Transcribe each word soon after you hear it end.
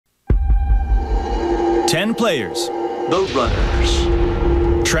10 players. The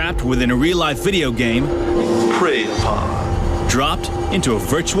runners. Trapped within a real-life video game. Preyed upon. Dropped into a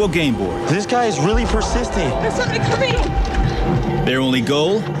virtual game board. This guy is really persistent. There's something coming. Their only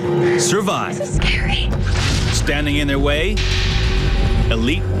goal? Survive. This is scary. Standing in their way?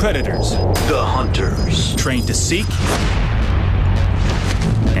 Elite predators. The hunters. Trained to seek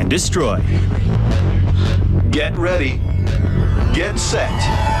and destroy. Get ready. Get set.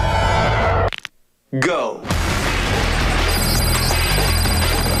 Go.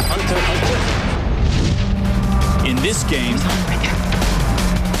 In this game,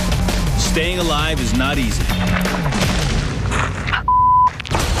 staying alive is not easy.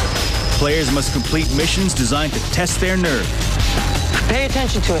 Players must complete missions designed to test their nerve. Pay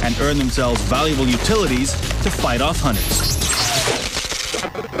attention to it. And earn themselves valuable utilities to fight off hunters.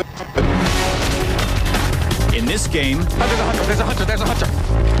 In this game, There's a hunter.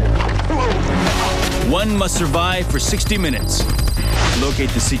 one must survive for 60 minutes,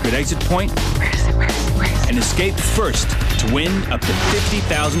 locate the secret exit point, and escape first to win up to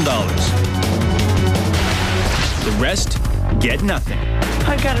 $50,000. The rest get nothing.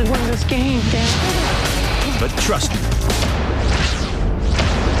 I gotta win this game, Dad. But trust me,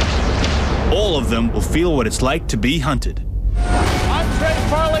 all of them will feel what it's like to be hunted. I'm Trey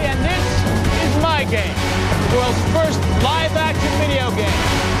Farley, and this is my game, the world's first live-action video game.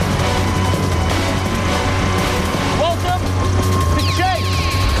 Welcome to Chase.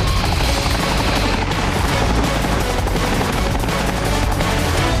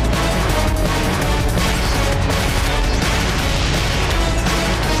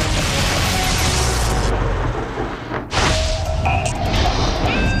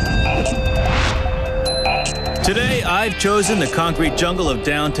 Today, I've chosen the concrete jungle of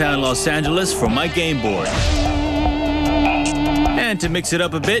downtown Los Angeles for my game board. And to mix it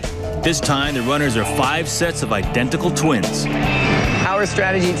up a bit, this time the runners are 5 sets of identical twins. Our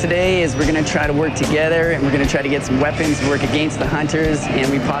strategy today is we're going to try to work together, and we're going to try to get some weapons to work against the hunters,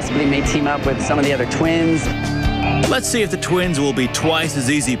 and we possibly may team up with some of the other twins. Let's see if the twins will be twice as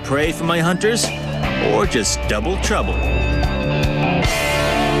easy prey for my hunters, or just double trouble.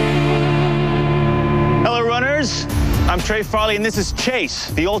 Hello, runners. I'm Trey Farley, and this is Chase,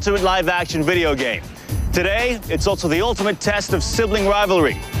 the ultimate live-action video game. Today, it's also the ultimate test of sibling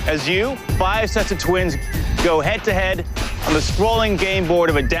rivalry, as you, 5 sets of twins, go head-to-head on the sprawling game board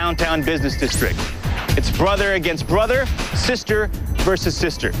of a downtown business district. It's brother against brother, sister versus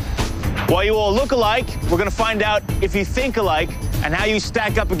sister. While you all look alike, we're going to find out if you think alike and how you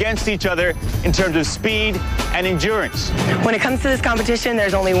stack up against each other in terms of speed and endurance. When it comes to this competition,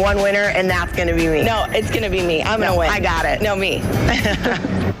 there's only one winner, and that's going to be me. No, it's going to be me. I'm going to win. I got it. No, me.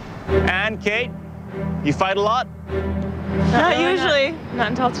 And Kate, you fight a lot? Not usually. Not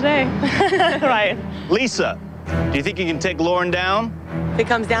until today. Right. Lisa, do you think you can take Lauren down? If it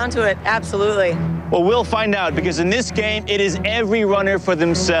comes down to it, absolutely. Well, we'll find out, because in this game, it is every runner for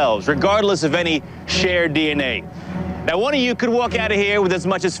themselves, regardless of any shared DNA. Now, one of you could walk out of here with as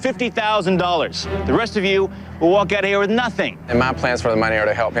much as $50,000. The rest of you will walk out of here with nothing. And my plans for the money are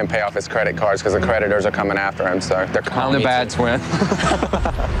to help him pay off his credit cards, because the creditors are coming after him, so they're calling I'm the bad twin.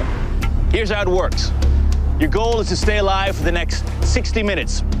 Here's how it works. Your goal is to stay alive for the next 60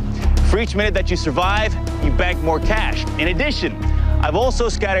 minutes. For each minute that you survive, you bank more cash. In addition, I've also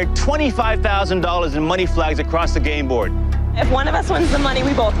scattered $25,000 in money flags across the game board. If one of us wins the money,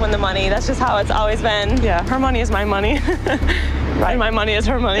 we both win the money. That's just how it's always been. Yeah, her money is my money. Right. And my money is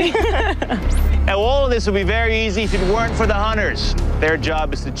her money. Now, all of this would be very easy if it weren't for the hunters. Their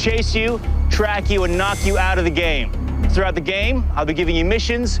job is to chase you, track you, and knock you out of the game. Throughout the game, I'll be giving you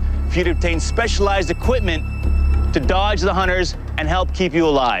missions for you to obtain specialized equipment to dodge the hunters and help keep you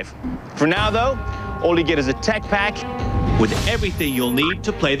alive. For now, though, all you get is a tech pack with everything you'll need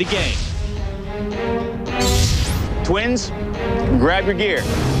to play the game. Twins, grab your gear.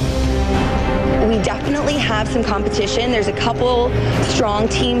 We definitely have some competition. There's a couple strong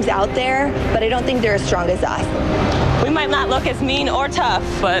teams out there, but I don't think they're as strong as us. We might not look as mean or tough,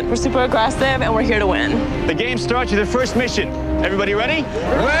 but we're super aggressive and we're here to win. The game starts with the first mission. Everybody ready?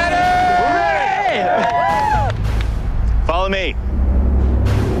 Ready! Follow me.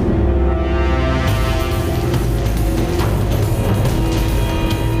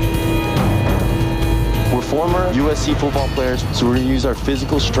 We're former USC football players, so we're going to use our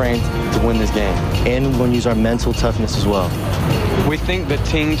physical strength to win this game. And we're going to use our mental toughness as well. We think the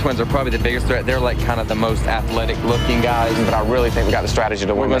Ting twins are probably the biggest threat. They're like kind of the most athletic-looking guys. But I really think we got the strategy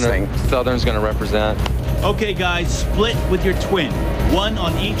to win this thing. Southern's going to represent. Okay, guys, split with your twin. One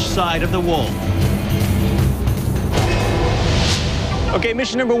on each side of the wall. Okay,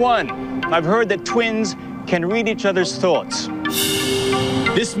 mission number 1. I've heard that twins can read each other's thoughts.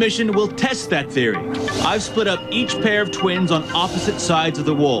 This mission will test that theory. I've split up each pair of twins on opposite sides of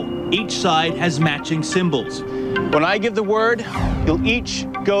the wall. Each side has matching symbols. When I give the word, you'll each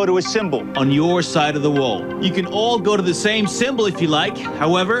go to a symbol on your side of the wall. You can all go to the same symbol if you like.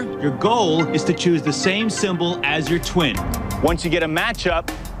 However, your goal is to choose the same symbol as your twin. Once you get a matchup,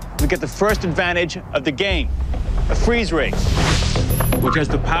 you get the first advantage of the game, a freeze ray, which has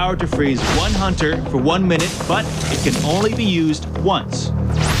the power to freeze one hunter for 1 minute, but it can only be used once.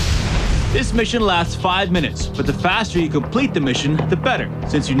 This mission lasts 5 minutes, but the faster you complete the mission, the better,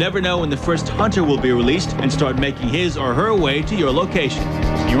 since you never know when the first hunter will be released and start making his or her way to your location.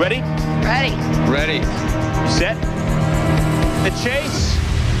 You ready? Ready. Ready. Set. The chase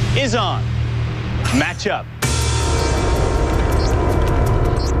is on. Match up.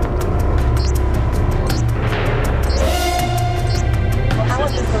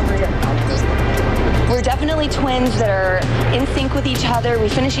 We're definitely twins that are in sync with each other. We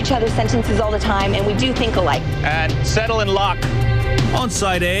finish each other's sentences all the time, and we do think alike. And settle and lock. On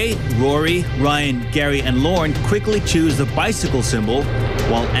side A, Rory, Ryan, Gary, and Lauren quickly choose the bicycle symbol,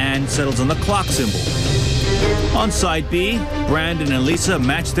 while Anne settles on the clock symbol. On side B, Brandon and Lisa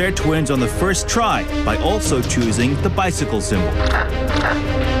match their twins on the first try by also choosing the bicycle symbol.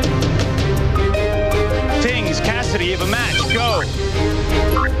 Tings, Cassidy, you have a match. Go.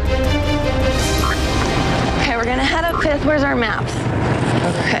 Okay, we're gonna head up fifth. Where's our maps?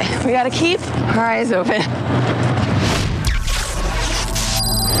 Okay, we gotta keep our eyes open.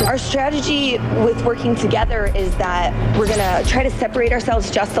 Our strategy with working together is that we're gonna try to separate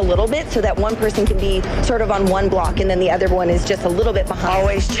ourselves just a little bit so that one person can be sort of on one block and then the other one is just a little bit behind.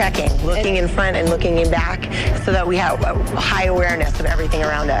 Always checking, looking in front and looking in back so that we have a high awareness of everything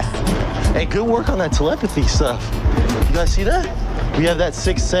around us. Hey, good work on that telepathy stuff. You guys see that? We have that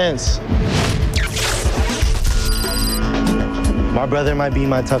sixth sense. My brother might be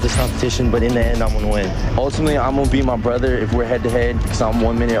my toughest competition, but in the end, I'm gonna win. Ultimately, I'm gonna beat my brother if we're head-to-head, because I'm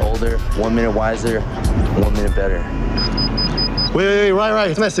 1 minute older, 1 minute wiser, 1 minute better. Wait,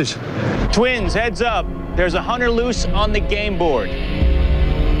 right, message. Twins, heads up. There's a hunter loose on the game board.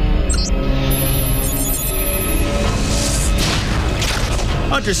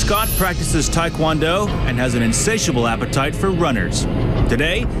 Hunter Scott practices Taekwondo and has an insatiable appetite for runners.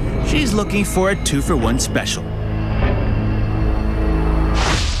 Today, she's looking for a 2-for-1 special.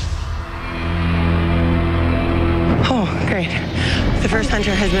 Oh, great. The first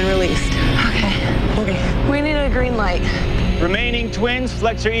hunter has been released. Okay. We need a green light. Remaining twins,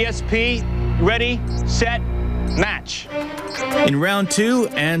 flex your ESP. Ready, set, match. In round 2,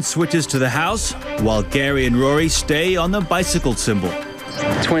 Anne switches to the house, while Gary and Rory stay on the bicycle symbol.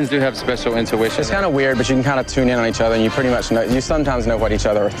 Twins do have special intuition. It's kind of weird, but you can kind of tune in on each other, and you pretty much know, you sometimes know what each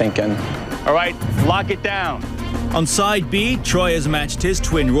other are thinking. All right, lock it down. On side B, Troy has matched his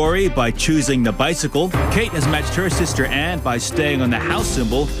twin Rory by choosing the bicycle. Kate has matched her sister Anne by staying on the house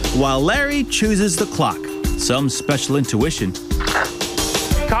symbol, while Larry chooses the clock. Some special intuition.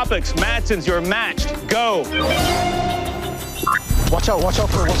 Kopix, Madsen's, you're matched. Go. Watch out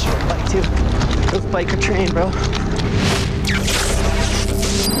for a bike too. Those bike are trained, bro.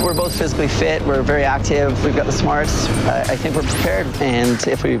 We're both physically fit, we're very active, we've got the smarts. I think we're prepared, and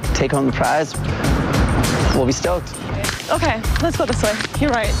if we take home the prize, we'll be stoked. Okay, let's go this way. You're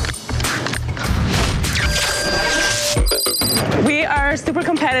right. We are super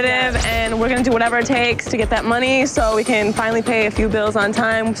competitive, and we're gonna do whatever it takes to get that money so we can finally pay a few bills on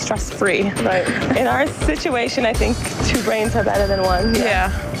time, stress-free. Right. In our situation, I think 2 brains are better than 1.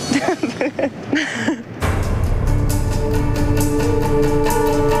 Yeah.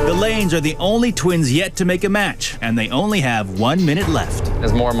 The Lanes are the only twins yet to make a match, and they only have 1 minute left.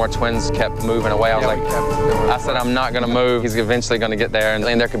 As more and more twins kept moving away, I was I said, I'm not gonna move. He's eventually gonna get there, and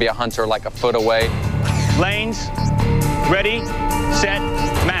then there could be a hunter like a foot away. Lanes, ready, set,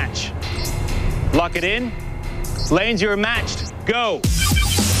 match. Lock it in. Lanes, you're matched. Go.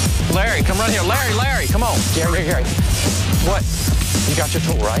 Larry, come run here. Larry, come on. Gary. What? You got your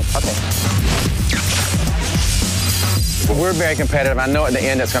tool, right? Okay. We're very competitive. I know at the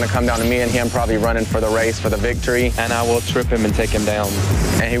end it's going to come down to me and him probably running for the race for the victory. And I will trip him and take him down.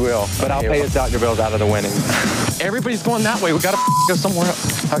 And he will. But I'll pay his doctor bills out of the winning. Everybody's going that way. We got to go somewhere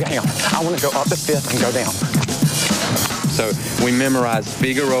else. Okay, hang on. I want to go up the 5th and go down. So we memorized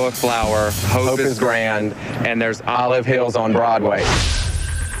Figueroa Flower, Hope is Grand, and there's Olive Hills on Broadway.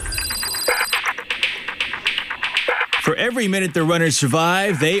 For every minute the runners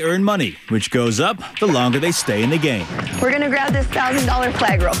survive, they earn money, which goes up the longer they stay in the game. We're gonna grab this $1,000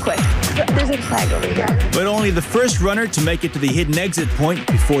 flag real quick. There's a flag over here. But only the first runner to make it to the hidden exit point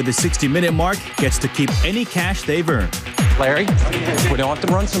before the 60-minute mark gets to keep any cash they've earned. Larry, we don't have to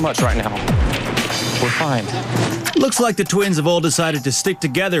run so much right now. We're fine. Looks like the twins have all decided to stick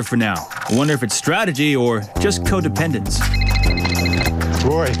together for now. I wonder if it's strategy or just codependence.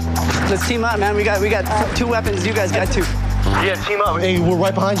 Rory. Let's team up, man. We got 2 weapons. You guys got 2. Yeah, team up. Hey, we're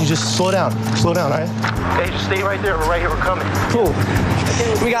right behind you. Just slow down. Slow down, all right? Hey, just stay right there. We're right here. We're coming. Cool.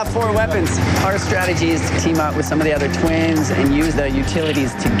 We got 4 weapons. Our strategy is to team up with some of the other twins and use the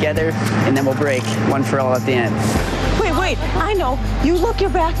utilities together, and then we'll break one for all at the end. Wait, I know. You look your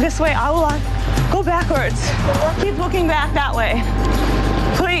back this way. I will go backwards. Keep looking back that way.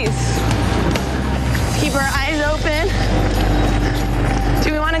 Please. Keep our eyes open.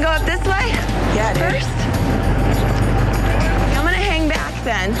 Do we want to go up this way? Yeah, first? I'm going to hang back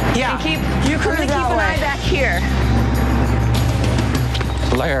then. Yeah. And keep You cruise keep that an way. eye back here.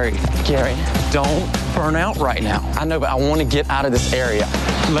 Larry, Gary, don't burn out right now. I know, but I want to get out of this area.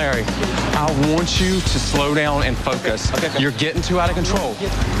 Larry, I want you to slow down and focus. Okay. You're getting too out of control.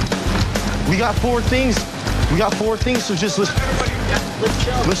 We got 4 things. So just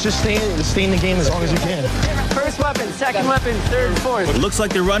let's just stay in the game as long as we can. First weapon, second weapon, third, fourth. It looks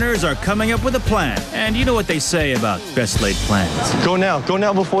like the runners are coming up with a plan. And you know what they say about best laid plans. Go now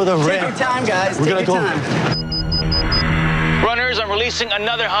before the Take ramp. your time, guys. We're Take your gonna go. time. Runners, I'm releasing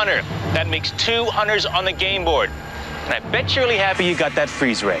another hunter. That makes 2 hunters on the game board. And I bet you're really happy you got that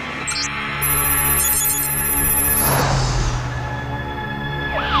freeze ray.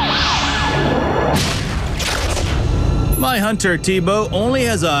 My hunter, Tebow, only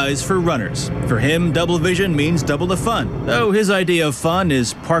has eyes for runners. For him, double vision means double the fun, though his idea of fun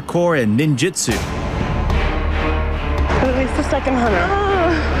is parkour and ninjutsu. At least the second hunter.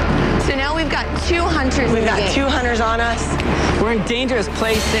 So now we've got 2 hunters. We've got 2 hunters on us. We're in dangerous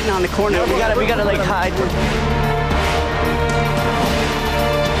place sitting on the corner. We gotta like hide.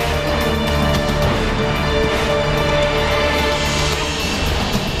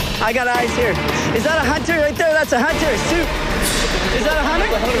 I got eyes here. Is that a hunter right there? That's a hunter. Shoot. Is that a hunter?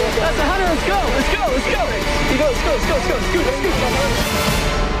 That's a hunter. Let's go. Let's go. Let's go. You go. Let's go. Let's go. Let's go. Scoot. Let's scoot.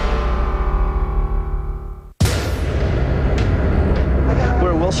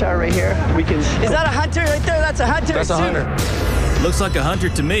 We're in Wilshire right here. We can. Is that a hunter right there? That's a hunter. That's a hunter. Looks like a hunter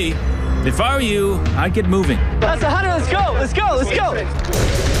to me. If I were you, I'd get moving. That's a hunter. Let's go. Let's go. Let's go.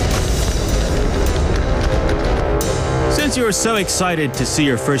 Since you're so excited to see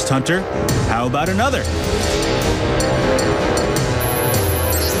your first hunter, how about another?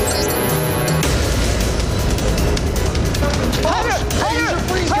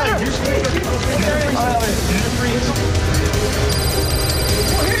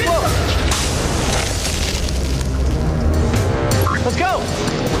 Let's go.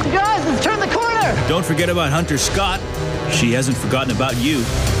 You guys, let's turn the corner. Don't forget about Hunter Scott. She hasn't forgotten about you.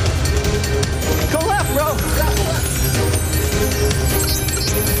 Go left, bro.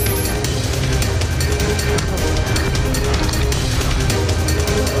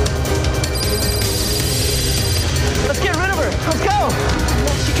 Let's get rid of her. Let's go.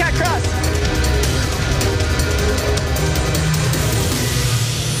 She can't cross.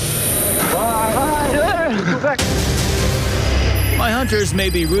 Go back. My hunters may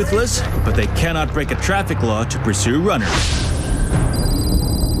be ruthless, but they cannot break a traffic law to pursue runners.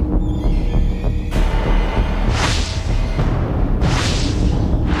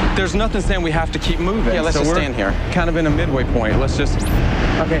 There's nothing saying we have to keep moving. Yeah, let's just stand here. Kind of in a midway point. Let's just...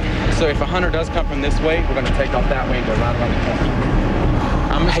 Okay. So if a hunter does come from this way, we're going to take off that way and go right around the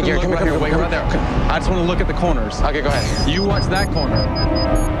corner. Hey, Gary, come here. Wait, right there. I just want to look at the corners. Okay, go ahead. You watch that corner.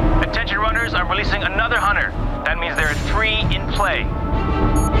 Attention runners, I'm releasing another hunter. That means there are 3 in play.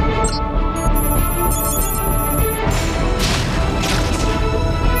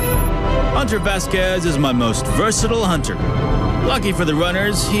 Hunter Vasquez is my most versatile hunter. Lucky for the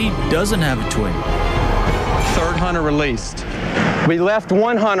runners, he doesn't have a twin. 3rd hunter released. We left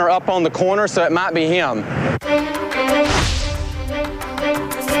 1 hunter up on the corner, so it might be him.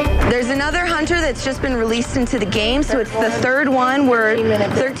 There's another hunter that's just been released into the game, so it's the 3rd one. We're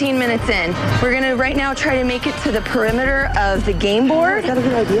 13 minutes in. We're gonna right now try to make it to the perimeter of the game board. Is that a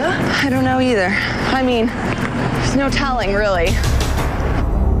good idea? I don't know either. I mean, there's no telling, really.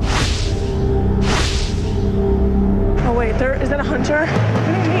 Oh wait, is that a hunter? What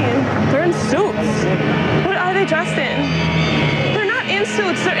do you mean? They're in suits. What are they dressed in? They're not in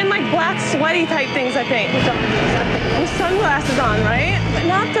suits. They're in like black sweaty type things, I think. With sunglasses on, right? But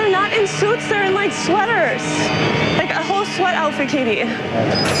they're not in suits. They're in like sweaters. Like a whole sweat outfit, Katie?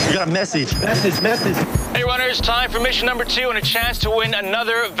 We got a message. Message. Hey runners, time for mission number 2 and a chance to win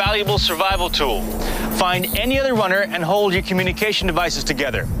another valuable survival tool. Find any other runner and hold your communication devices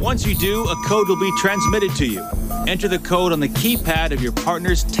together. Once you do, a code will be transmitted to you. Enter the code on the keypad of your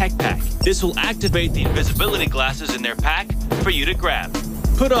partner's tech pack. This will activate the invisibility glasses in their pack for you to grab.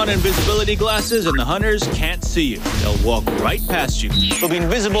 Put on invisibility glasses and the hunters can't see you. They'll walk right past you. They'll be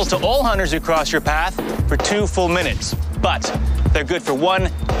invisible to all hunters who cross your path for 2 full minutes. But they're good for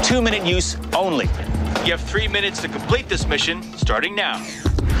 1 2-minute use only. You have 3 minutes to complete this mission, starting now.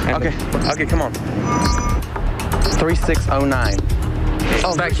 Okay, come on. 3609.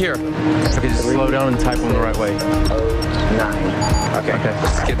 Oh, back here. Okay, just slow down and type them the right way. 9. Okay.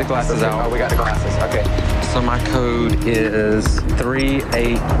 Let's get the glasses out. Oh, we got the glasses. Okay. So my code is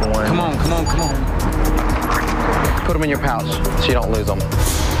 381. Come on. Put them in your pouch so you don't lose them.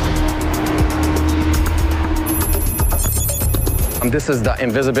 This is the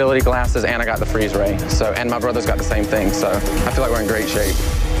invisibility glasses, and I got the freeze ray. So, and my brother's got the same thing. So I feel like we're in great shape.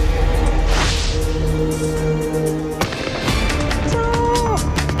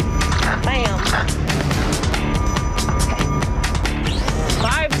 Bam.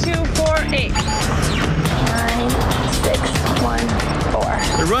 5, 2, 4, 8. 9, 6, 1, 4.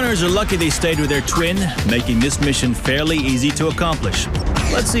 The runners are lucky they stayed with their twin, making this mission fairly easy to accomplish.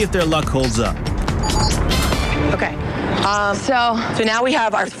 Let's see if their luck holds up. Okay. So now we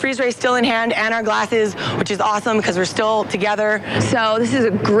have our freeze ray still in hand and our glasses, which is awesome because we're still together. So this is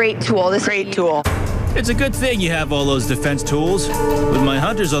a great tool. Great tool. It's a good thing you have all those defense tools. With my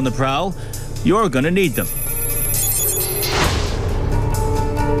hunters on the prowl, you're gonna need them.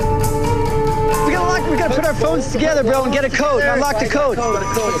 We gotta put our phones together, bro, and get a code. Unlock the code.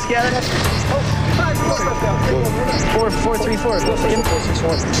 Together. 4434. 461.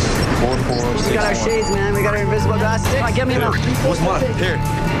 446. We got our shades, man. We got our invisible glasses. Come on, get me one. What's mine? Here.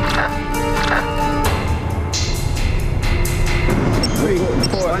 3,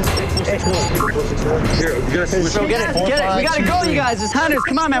 4, 8. Here, we gotta switch. So get it. We gotta go, you guys. It's hunters.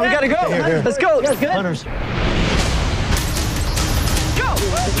 Come on, man. We gotta go. Let's go. Hunters. Go.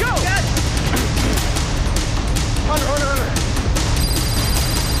 Hunter.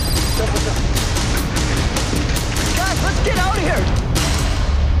 Guys, let's get out of here.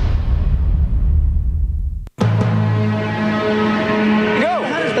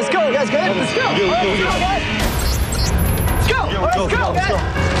 Let's go. You guys good? Let's go. Let's go, guys. Let's go.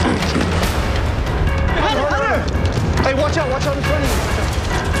 Hunter. Hey, watch out in front of you.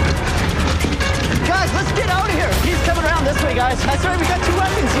 Guys, let's get out of here. He's coming around this way, guys. That's right, we got 2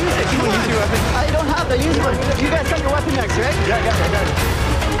 weapons. Use it. Come on. Use your weapon. I don't have to use one. You guys got your weapon next, right? Yeah, I got it.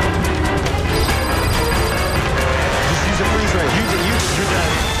 Just use a freeze ray. Use it. You're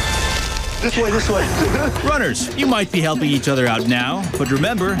done. This way. Runners, you might be helping each other out now, but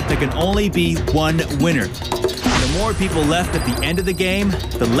remember, there can only be 1 winner. The more people left at the end of the game,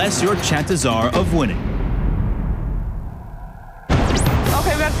 the less your chances are of winning.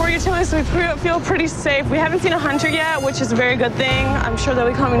 Okay, we got 4 utilities, so we feel pretty safe. We haven't seen a hunter yet, which is a very good thing. I'm sure they'll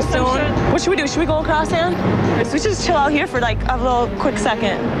be coming soon. What should we do? Should we go across, Dan? So we should just chill out here for like a little quick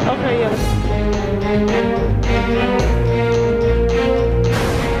second. Okay, yeah.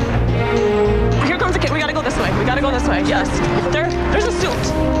 Here comes the kid. We gotta go this way. Yes. There's a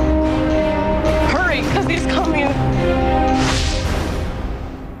suit. Hurry, because he's coming.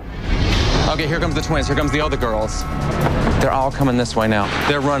 Okay, here comes the twins. Here comes the other girls. They're all coming this way now.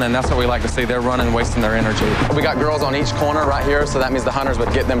 They're running. That's what we like to see. They're running, wasting their energy. We got girls on each corner right here, so that means the hunters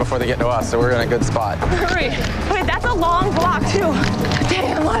would get them before they get to us, so we're in a good spot. Hurry. Wait, that's a long block, too.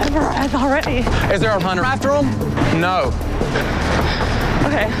 Damn, I have breath already. Is there a hunter after them? No.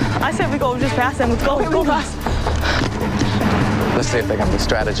 Okay, I said we go just past them. Let's go fast. Let's see if they got any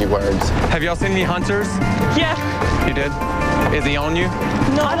strategy words. Have y'all seen any hunters? Yeah. You did? Is he on you?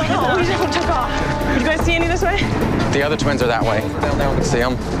 No, I don't know. We just took off. Did you guys see any this way? The other twins are that way. Down there, we can see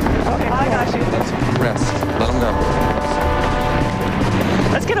them. Okay, I got you. Rest. Let them go.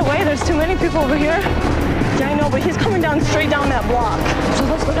 Let's get away. There's too many people over here. Yeah, I know, but he's coming down straight down that block. So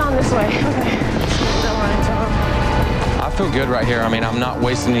let's go down this way. Okay. Don't run into him. I feel good right here. I mean, I'm not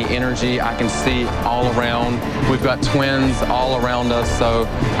wasting any energy. I can see all around. We've got twins all around us. So,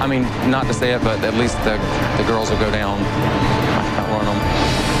 I mean, not to say it, but at least the girls will go down. I can't run them.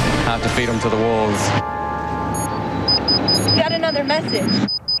 I have to feed them to the wolves. Got another message.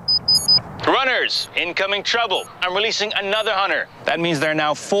 Runners, incoming trouble. I'm releasing another hunter. That means there are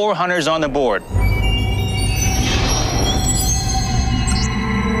now 4 hunters on the board.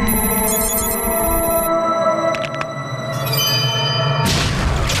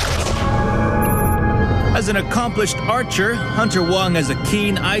 As an accomplished archer, Hunter Wong has a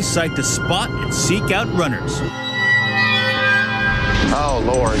keen eyesight to spot and seek out runners. Oh,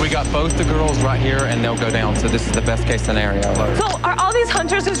 Lord. We got both the girls right here, and they'll go down, so this is the best case scenario. So are all these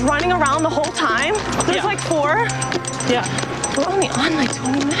hunters just running around the whole time? There's like 4? Yeah. We're only on like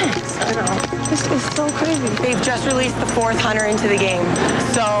 20 minutes. I know. This is so crazy. They've just released the 4th hunter into the game.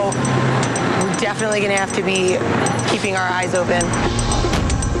 So we're definitely going to have to be keeping our eyes open.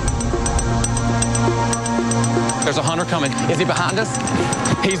 There's a hunter coming. Is he behind us?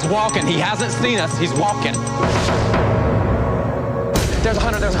 He's walking. He hasn't seen us. He's walking. There's a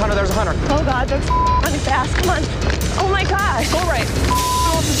hunter, there's a hunter, there's a hunter. Oh God, they're running fast. Come on. Oh my gosh. Go right.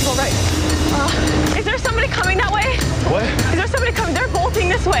 Go right. Is there somebody coming that way? What? Is there somebody coming? They're bolting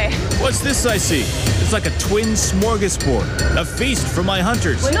this way. What's this I see? It's like a twin smorgasbord. A feast for my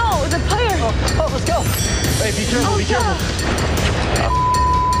hunters. No, it's a player. Oh, let's go. Hey, be careful, be careful.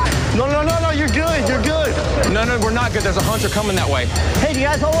 No, you're good, you're good. No, we're not good. There's a hunter coming that way. Hey, do you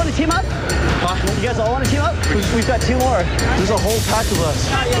guys all want to team up? Huh? You guys all want to team up? We've got 2 more. There's a whole pack of us.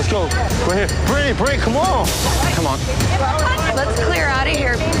 Let's go. Right here. Bray, come on. Come on. Let's clear out of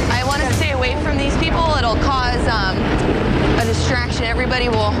here. I want to stay away from these people. It'll cause a distraction. Everybody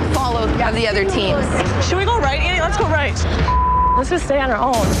will follow the other teams. Should we go right, Annie? Let's go right. Let's just stay on our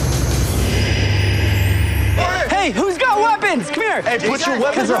own. Hey, who's got weapons? Come here. Hey, put your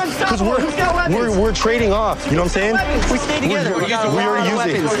weapons up, because we're trading off. You know what I'm saying? We stay together. We are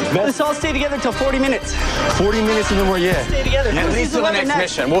using. Let's all stay together until 40 minutes. 40 minutes and then we're, Stay together. At least to the next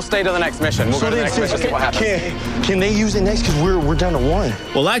mission. We'll stay to the next mission. We'll go to the next mission, see what happens. Can they use it next? Because we're down to 1.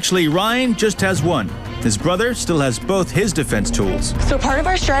 Well, actually, Ryan just has 1. His brother still has both his defense tools. So part of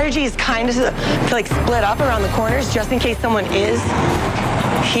our strategy is kind of to like split up around the corners just in case someone is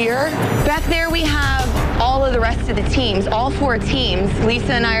here. Back there we have all of the rest of the teams, all 4 teams.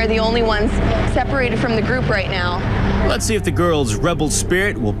 Lisa and I are the only ones separated from the group right now. Let's see if the girls' rebel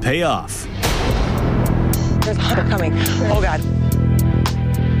spirit will pay off. There's a hunter coming. Oh God.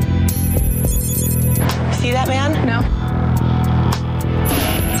 See that man? No.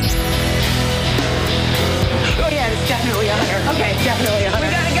 Oh yeah, it's definitely a hunter. Okay, definitely a hunter.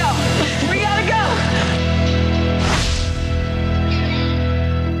 We gotta go. We gotta go.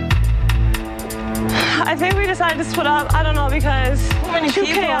 I think we decided to split up. I don't know, because it's too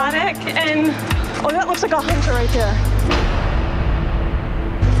chaotic, and oh, that looks like a hunter right there.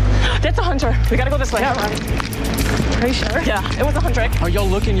 That's a hunter. We gotta go this way. Yeah, right. Are you sure? Yeah, it was a hunter. Are y'all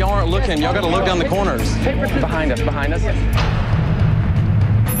looking? Y'all aren't looking. Y'all gotta look down the corners. Behind us, behind us.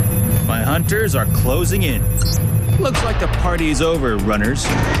 My hunters are closing in. Looks like the party's over, runners.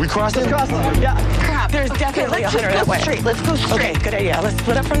 We crossed it? Yeah. Crap, there's definitely a hunter that way. Let's go straight. Okay, good idea. Let's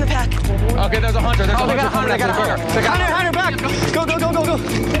split up from the pack. Okay, there's a hunter. There's a hunter coming after the car. Hunter, back. Go.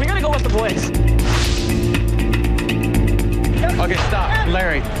 We gotta go with the boys. Okay, stop.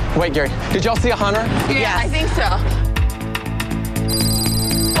 Larry. Wait, Gary. Did y'all see a hunter? Yeah, I think so.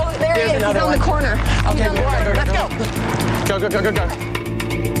 Oh, there he is. He's on the corner. Okay, Let's go. Go.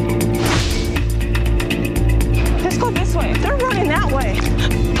 Let's go this way. They're running that way.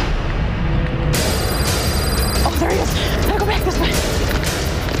 Oh, there he is. Gotta go back this way.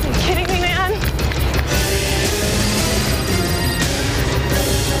 Are you kidding me, man?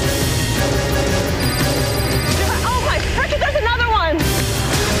 Oh my frickin', there's another one.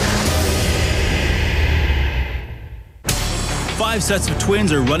 5 sets of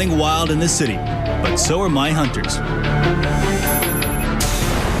twins are running wild in the city, but so are my hunters.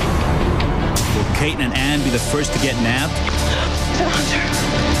 Kate and Ann be the first to get nabbed? To the hunter.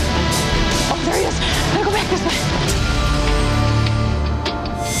 Oh, there he is. Gotta go back this way.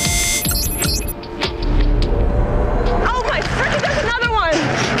 Oh my frickin', there's another one.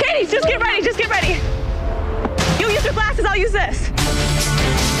 Katie, just get ready, just get ready. You use your glasses, I'll use this.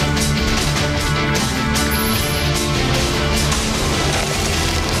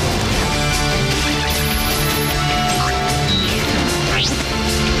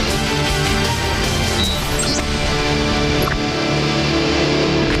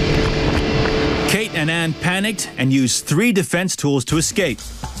 Kate and Ann panicked and used 3 defense tools to escape.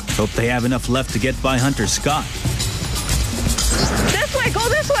 Hope they have enough left to get by Hunter Scott. This way, go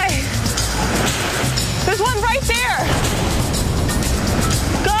this way. There's one right there.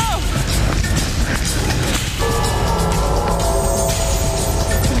 Go.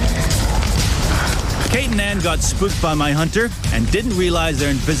 Kate and Ann got spooked by my hunter and didn't realize their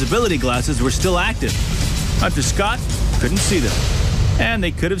invisibility glasses were still active. Hunter Scott couldn't see them, and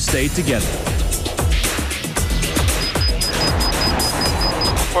they could have stayed together.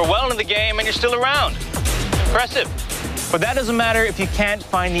 We're well into the game and you're still around. Impressive. But that doesn't matter if you can't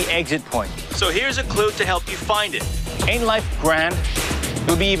find the exit point. So here's a clue to help you find it. Ain't life grand? It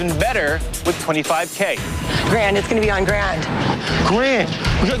would be even better with 25K. Grand, it's gonna be on Grand. Grand.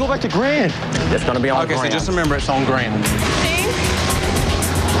 We gotta go back to Grand. It's gonna be on Okay, Grand. so just remember it's on Grand. See?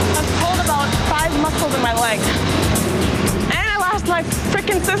 I've pulled about 5 muscles in my leg. And I lost my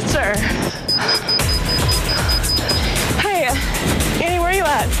freaking sister. Hey, Annie, where are you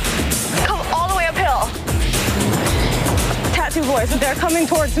at? Come all the way uphill. Tattoo boys, they're coming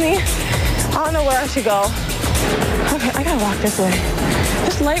towards me. I don't know where I should go. Okay, I gotta walk this way.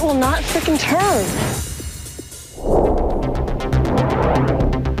 This light will not freaking turn.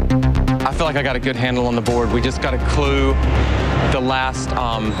 I feel like I got a good handle on the board. We just got a clue. The last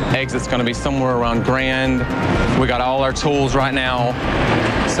exit's gonna be somewhere around Grand. We got all our tools right now,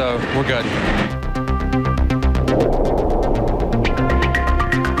 so we're good.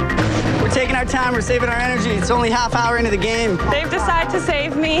 We're taking our time, we're saving our energy. It's only half hour into the game. They've decided to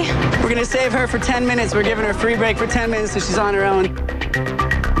save me. We're gonna save her for 10 minutes. We're giving her a free break for 10 minutes so she's on her own.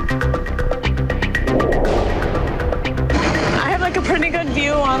 I have like a pretty good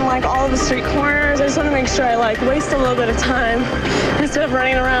view on like all of the street corners. I just want to make sure I like waste a little bit of time instead of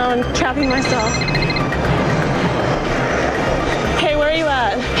running around trapping myself. Hey, where are you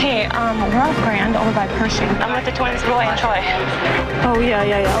at? Hey, we're off Grand over by Pershing. I'm with the twins, Roy and Troy. Oh,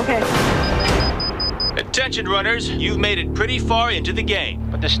 yeah, okay. Attention runners, you've made it pretty far into the game.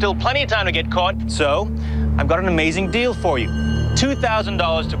 But there's still plenty of time to get caught, so I've got an amazing deal for you.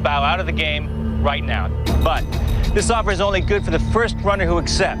 $2,000 to bow out of the game right now. But this offer is only good for the first runner who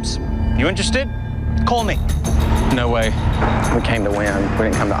accepts. You interested? Call me. No way. We came to win. We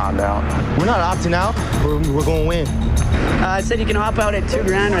didn't come to opt out. We're not opting out. We're going to win. I said you can hop out at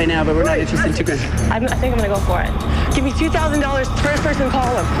 $2,000 right now, but we're not interested in $2,000. I think I'm gonna go for it. Give me $2,000 first person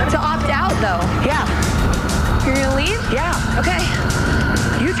call him. To opt out, though. Yeah. You're gonna leave? Yeah. Okay.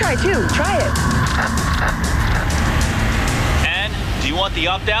 You try too. Try it. And do you want the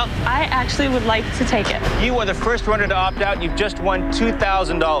opt-out? I actually would like to take it. You are the first runner to opt out. You've just won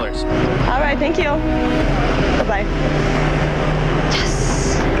 $2,000. All right, thank you. Bye-bye.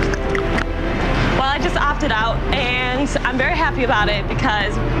 Yes. Well, I just opted out, and I'm very happy about it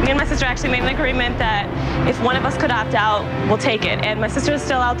because me and my sister actually made an agreement that if one of us could opt out, we'll take it. And my sister is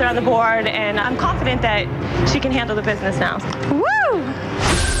still out there on the board, and I'm confident that she can handle the business now. Woo!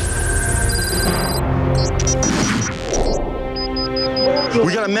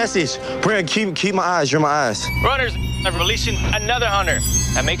 We got a message. Brandon, keep my eyes. You're my eyes. Runners are releasing another hunter.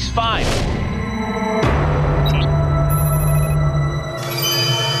 That makes 5.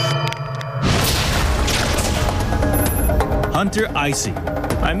 Hunter Icy.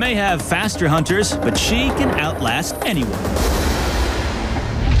 I may have faster hunters, but she can outlast anyone.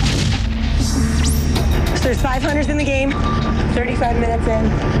 So there's 5 hunters in the game, 35 minutes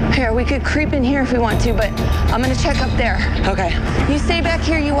in. Here, we could creep in here if we want to, but I'm gonna check up there. Okay. You stay back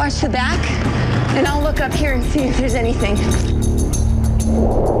here, you watch the back, and I'll look up here and see if there's anything.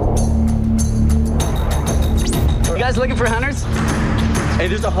 You guys looking for hunters? Hey,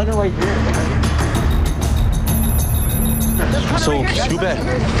 there's a hunter right here. So, too bad.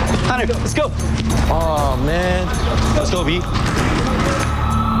 Hunter, let's go. Oh, man. Let's go, B.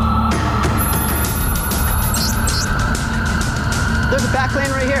 There's a back lane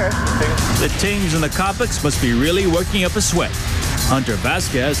right here. The teams in the Copics must be really working up a sweat. Hunter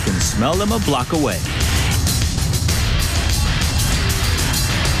Vasquez can smell them a block away.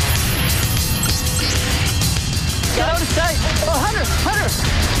 Get out of sight. Oh, Hunter.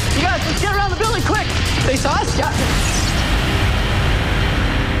 You guys, let's get around the building quick. They saw us? Yeah.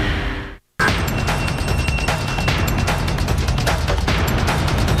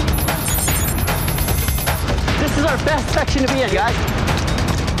 This is our best section to be in, guys.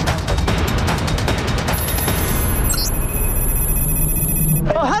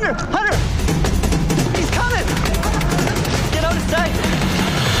 Oh, Hunter! He's coming! Get out of sight.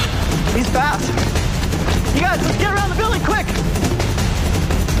 He's fast. You guys, let's get around the building quick!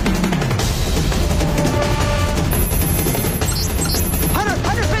 Hunter,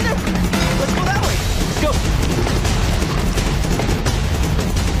 right there! Let's go that way. Let's go.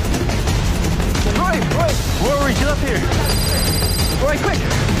 Rory, get up here. Roy, quick!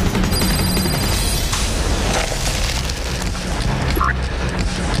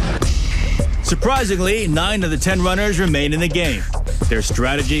 Surprisingly, 9 of the 10 runners remain in the game. Their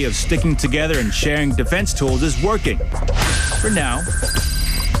strategy of sticking together and sharing defense tools is working. For now.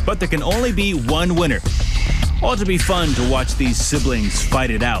 But there can only be one winner. Ought to be fun to watch these siblings fight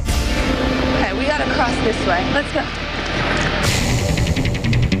it out. Okay, we gotta cross this way. Let's go.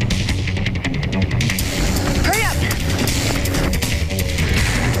 Hurry up!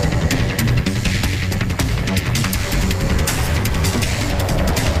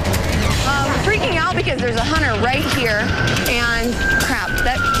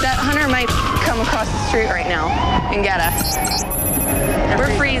 street right now and get us.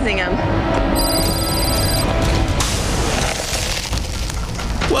 We're freezing him.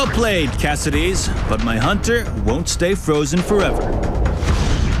 Well played, Cassidy's, but my hunter won't stay frozen forever.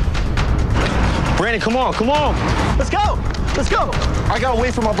 Brandon, come on, come on. Let's go. Let's go. I gotta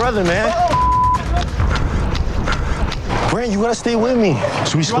wait for my brother, man. Brandon, you gotta stay with me.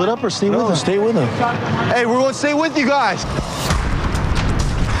 Should we split up or stay with him? Stay with him. Hey, we're gonna stay with you guys.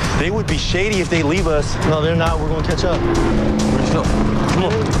 They would be shady if they leave us. No, they're not. We're gonna catch up. Let's go. Come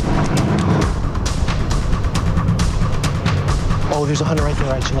on. Oh, there's a hunter right there,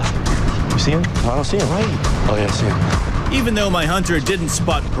 right to your left. You see him? No, I don't see him. Right. Oh, yeah, I see him. Even though my hunter didn't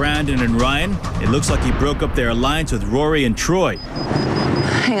spot Brandon and Ryan, it looks like he broke up their alliance with Rory and Troy.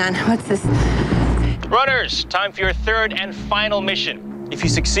 Hang on, what's this? Runners, time for your third and final mission. If you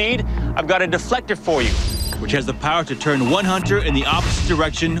succeed, I've got a deflector for you, which has the power to turn one hunter in the opposite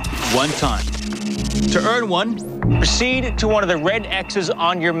direction one time. To earn one, proceed to one of the red X's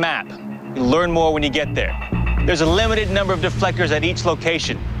on your map. You'll learn more when you get there. There's a limited number of deflectors at each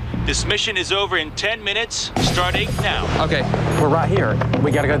location. This mission is over in 10 minutes, starting now. Okay, we're right here.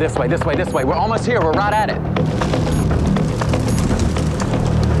 We gotta go this way, this way, this way. We're almost here, we're right at it.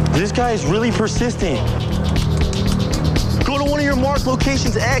 This guy is really persistent. Go to one of your marked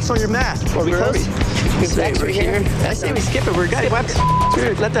locations, X on your map. Are we close? It's X right here. I say we skip it, we're got it.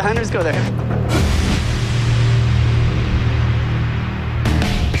 Dude, let the hunters go there.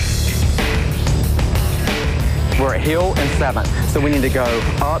 We're at hill and 7, so we need to go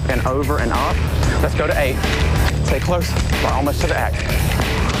up and over and up. Let's go to 8. Stay close. We're almost to the X.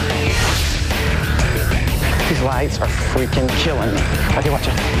 These lights are freaking killing me. Okay, watch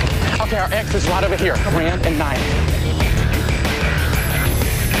it. Okay, our X is right over here. Rand and 9.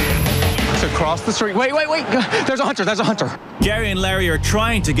 So cross the street. Wait. There's a hunter. Gary and Larry are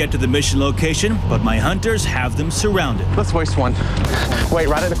trying to get to the mission location, but my hunters have them surrounded. Let's waste one. Wait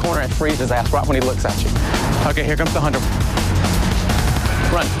right at the corner and freeze his ass right when he looks at you. Okay, here comes the hunter.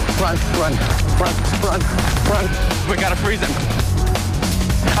 Run. We gotta freeze him.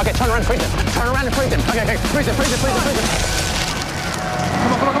 Okay, turn around and freeze him. Okay, freeze him.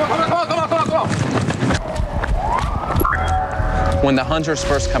 Come on. When the hunters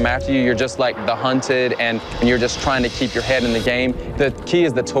first come after you, you're just like the hunted, and you're just trying to keep your head in the game. The key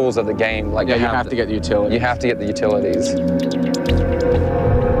is the tools of the game. Like, yeah, you have to get the utilities. You have to get the utilities.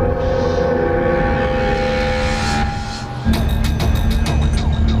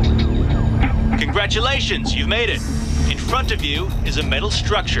 Congratulations, you've made it. In front of you is a metal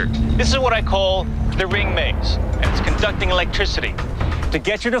structure. This is what I call the ring maze, and it's conducting electricity. To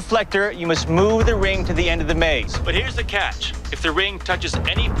get your deflector, you must move the ring to the end of the maze. But here's the catch. If the ring touches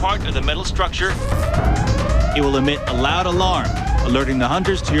any part of the metal structure, it will emit a loud alarm, alerting the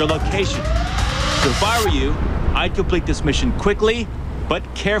hunters to your location. So if I were you, I'd complete this mission quickly, but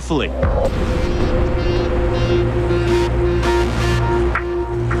carefully.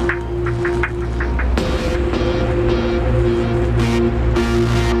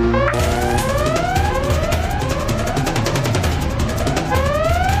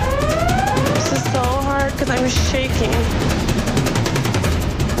 I'm shaking.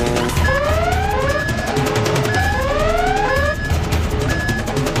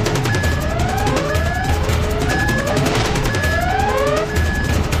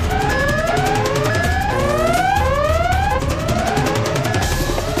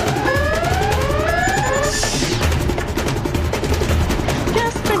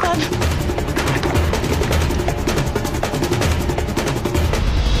 Yes, thank God.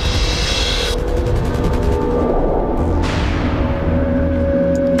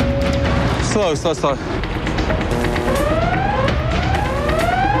 Slow.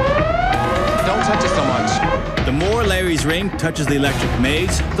 Don't touch it so much. The more Larry's ring touches the electric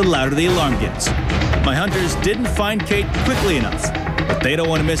maze, the louder the alarm gets. My hunters didn't find Kate quickly enough, but they don't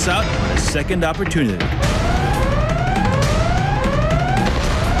want to miss out on a second opportunity.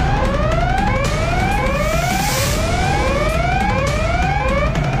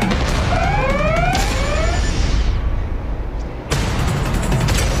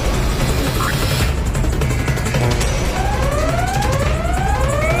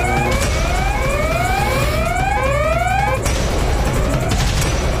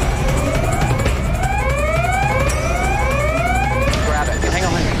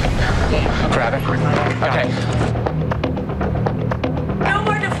 Okay. No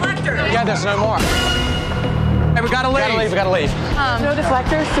more deflector. Yeah, there's no more. Hey, we gotta leave. No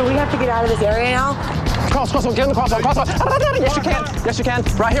deflector, so we have to get out of this area now. Cross, get in the cross. Yes, you can.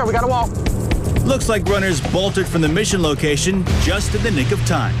 Right here, we got a wall. Looks like runners bolted from the mission location just in the nick of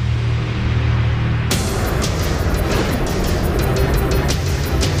time.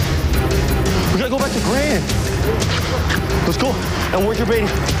 grand. Let's go. And work your baiting.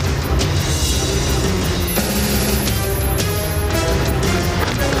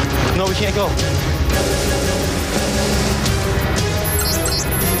 No, we can't go.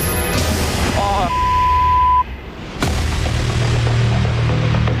 Oh.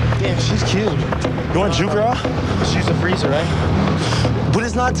 Damn, she's cute. You want to juke her off? She's a freezer, right? But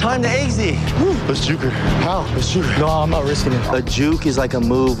it's not time to exit. Let's juke her. How? Let's juke her. No, I'm not risking it. A juke is like a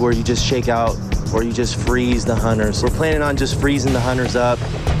move where you just shake out or you just freeze the hunters. We're planning on just freezing the hunters up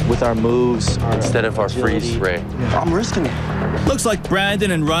with our moves instead of our freeze ray. I'm risking it. Looks like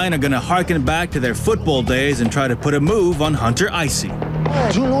Brandon and Ryan are going to harken back to their football days and try to put a move on Hunter Icy.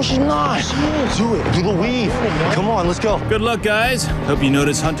 Dude, no, she's not. Do it. Do the weave. Come on, let's go. Good luck, guys. Hope you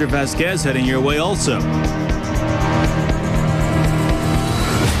notice Hunter Vasquez heading your way also.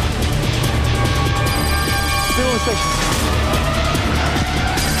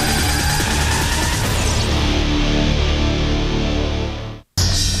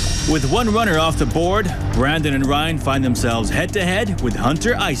 With one runner off the board, Brandon and Ryan find themselves head-to-head with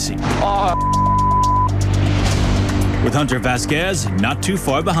Hunter Icy. With Hunter Vasquez not too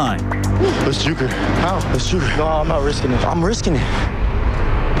far behind. Let's juke her. How? Let's juke her. No, I'm not risking it. I'm risking it.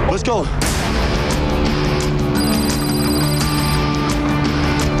 Let's go.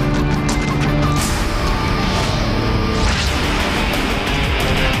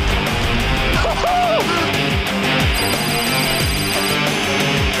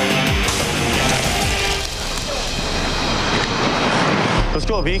 Let's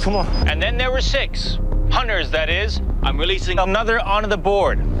go, B, come on. And then there were 6. Hunters, that is. I'm releasing another onto the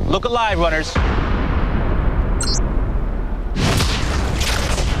board. Look alive, runners.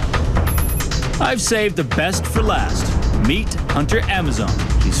 I've saved the best for last. Meet Hunter Amazon.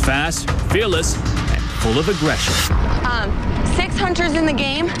 She's fast, fearless, and full of aggression. 6 hunters in the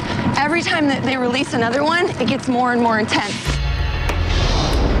game. Every time that they release another one, it gets more and more intense.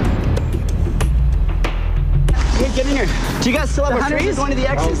 Hey, get in here. Do you guys still have a freeze? Going to the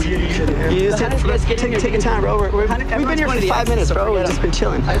X's. Take your time, bro. We've been here for 5 minutes, bro. We've just been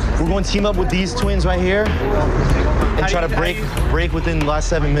chilling. We're going to team up with these twins right here and try to break within the last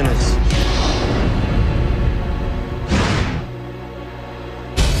 7 minutes.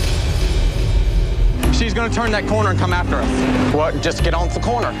 She's gonna turn that corner and come after us. What? Just get on the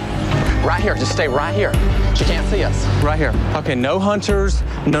corner. Right here, just stay right here. She can't see us. Right here. Okay, no hunters,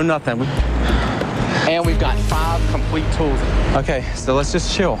 no nothing. And we've got 5 complete tools. Okay, so let's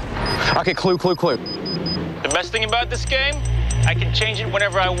just chill. Okay, clue. The best thing about this game, I can change it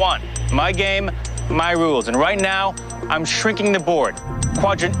whenever I want. My game, my rules. And right now, I'm shrinking the board.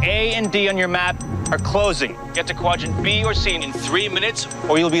 Quadrant A and D on your map are closing. Get to quadrant B or C in 3 minutes,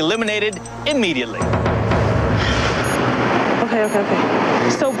 or you'll be eliminated immediately. Okay.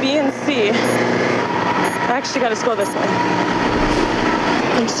 So B and C. I actually got to go this way.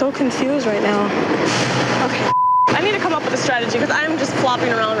 I'm so confused right now. Okay. I need to come up with a strategy because I'm just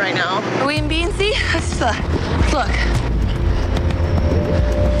flopping around right now. Are we in B and C? Let's look.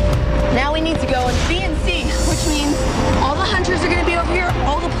 Now we need to go in B and C, which means all the hunters are going to be over here,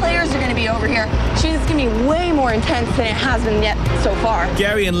 all the players are going to be over here. Which means it's going to be way more intense than it has been yet so far.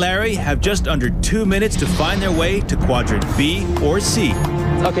 Gary and Larry have just under 2 minutes to find their way to quadrant B or C.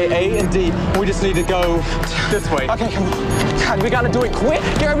 Okay, A and D, we just need to go this way. Okay, come on. God, we gotta do it quick.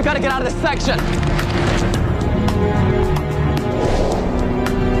 Gary, we gotta get out of this section.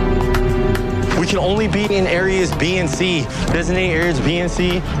 We can only be in areas B and C. Designated areas B and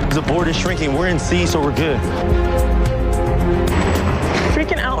C. The board is shrinking. We're in C, so we're good.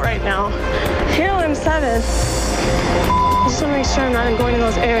 Freaking out right now. Here I'm 7. Just want to make sure I'm not going in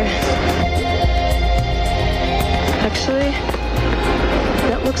those areas. Actually,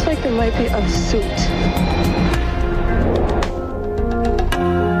 that looks like there might be a suit.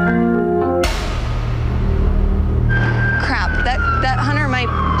 Crap, that hunter might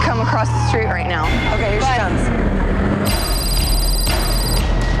come across the street right now. Okay, here she comes.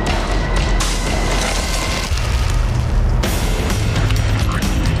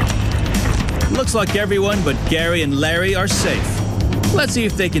 Looks like everyone but Gary and Larry are safe. Let's see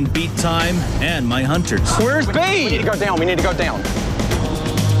if they can beat time and my hunters. Where's B? We need to go down.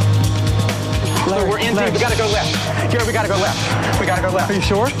 Larry, we're in D. We gotta go left. Gary, we gotta go left. Are you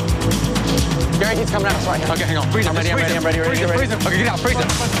sure? Gary, he's coming at us right. Okay, hang on. Freeze him. I'm ready. Freeze him. Okay, get out. Freeze him.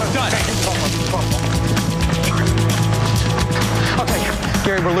 Done. Okay,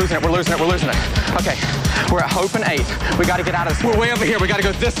 Gary, we're losing it. Okay, we're at Hope and 8. We gotta get out of this. We're way over here. We gotta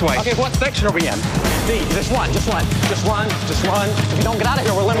go this way. Okay, what section are we in? D. Just run. If you don't get out of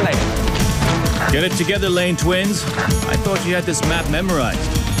here, we're eliminated. Get it together, Lane Twins. I thought you had this map memorized.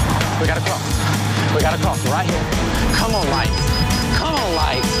 We gotta cross. We got a cross right here. Come on, lights. Come on,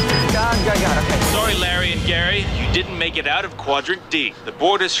 lights. God, okay. Sorry, Larry and Gary, you didn't make it out of Quadrant D. The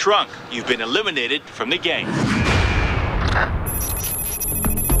board has shrunk. You've been eliminated from the game.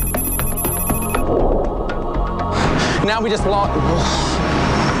 Now we just lost.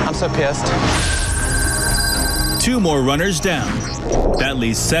 I'm so pissed. 2 more runners down. That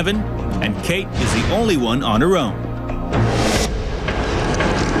leaves 7, and Kate is the only one on her own.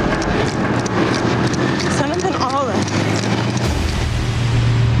 7th and all of it.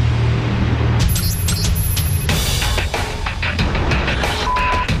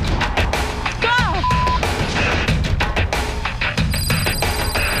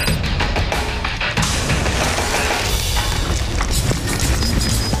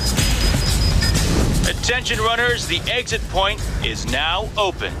 Attention runners, the exit point is now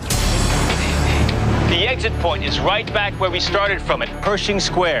open. The exit point is right back where we started from at Pershing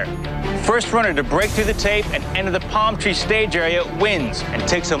Square. First runner to break through the tape and enter the palm tree stage area wins and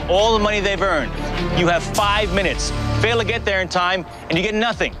takes home all the money they've earned. You have 5 minutes. Fail to get there in time and you get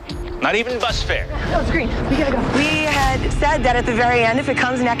nothing. Not even bus fare. No, it's green. We gotta go. We had said that at the very end, if it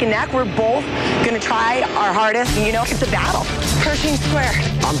comes neck and neck, we're both gonna try our hardest. And, you know, it's a battle. Pershing Square.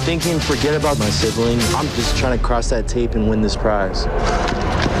 I'm thinking, forget about my sibling. I'm just trying to cross that tape and win this prize.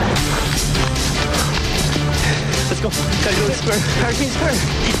 Let's go. Gotta go to the square. Pershing Square.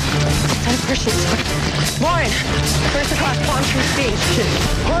 That's Pershing Square. Lauren, first across palm tree stage.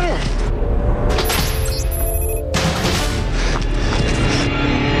 Lauren.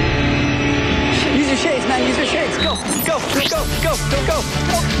 Use your shades, man. Use your shades. Go.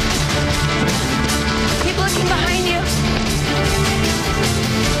 Keep looking behind you.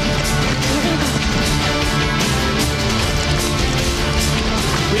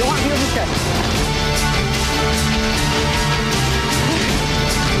 We don't want to be on this guy.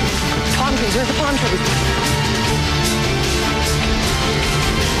 Palm trees. Where's the palm trees?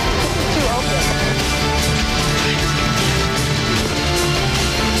 Too open.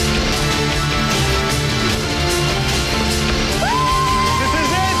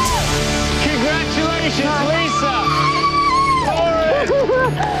 Congratulations, Lisa!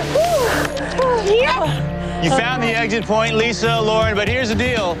 Yeah. You found the exit point, Lisa, Lauren, but here's the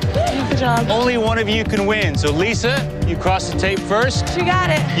deal. Good job. Only one of you can win. So, Lisa, you crossed the tape first. You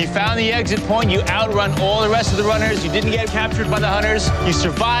got it. You found the exit point. You outrun all the rest of the runners. You didn't get captured by the hunters. You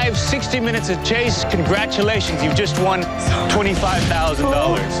survived 60 minutes of chase. Congratulations. You've just won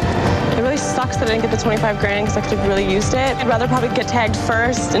 $25,000. It really sucks that I didn't get the 25 grand because I could have really used it. I'd rather probably get tagged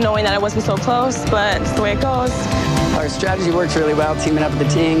first and knowing that I wasn't so close, but it's the way it goes. Our strategy worked really well, teaming up with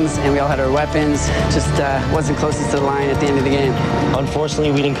the Tings, and we all had our weapons. Just wasn't closest to the line at the end of the game.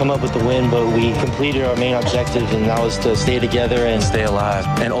 Unfortunately, we didn't come up with the win, but we completed our main objective, and that was to stay together and stay alive.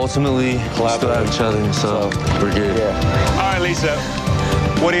 And ultimately, collaborate with each other, so we're good. Yeah. All right, Lisa.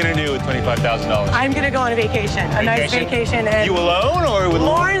 What are you going to do with $25,000? I'm going to go on a vacation. A nice vacation. And you alone or with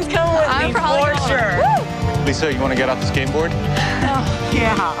Lauren's coming with me for sure. Woo! Lisa, you want to get off the skateboard? Oh,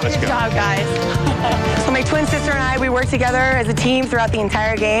 yeah. Let's Good go. job, guys. So my twin sister and I, we worked together as a team throughout the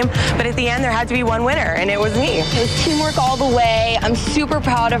entire game. But at the end, there had to be one winner, and it was me. It was teamwork all the way. I'm super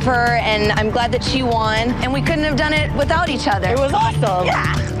proud of her, and I'm glad that she won. And we couldn't have done it without each other. It was awesome.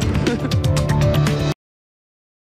 Yeah.